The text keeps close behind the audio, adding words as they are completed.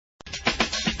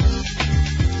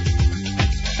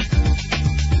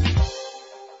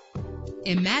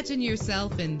Imagine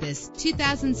yourself in this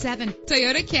 2007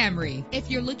 Toyota Camry. If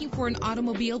you're looking for an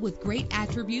automobile with great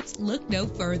attributes, look no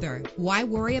further. Why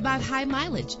worry about high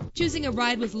mileage? Choosing a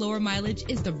ride with lower mileage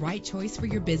is the right choice for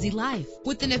your busy life.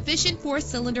 With an efficient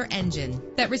 4-cylinder engine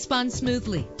that responds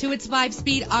smoothly to its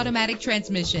 5-speed automatic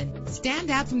transmission.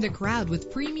 Stand out from the crowd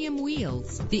with premium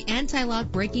wheels. The anti-lock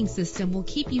braking system will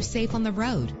keep you safe on the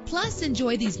road. Plus,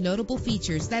 enjoy these notable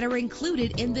features that are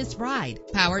included in this ride: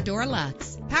 power door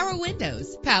locks, power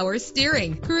windows, power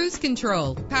steering, cruise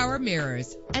control, power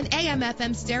mirrors, an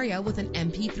AM/FM stereo with an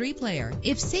MP3 player.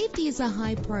 If safety is a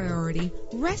high priority,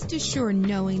 rest assured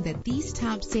knowing that these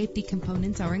top safety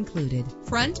components are included: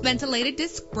 front ventilated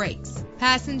disc brakes,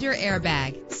 passenger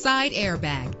airbag, side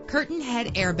airbag, curtain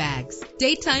head airbags,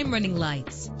 daytime running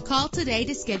lights. Call today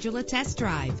to schedule a test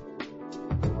drive.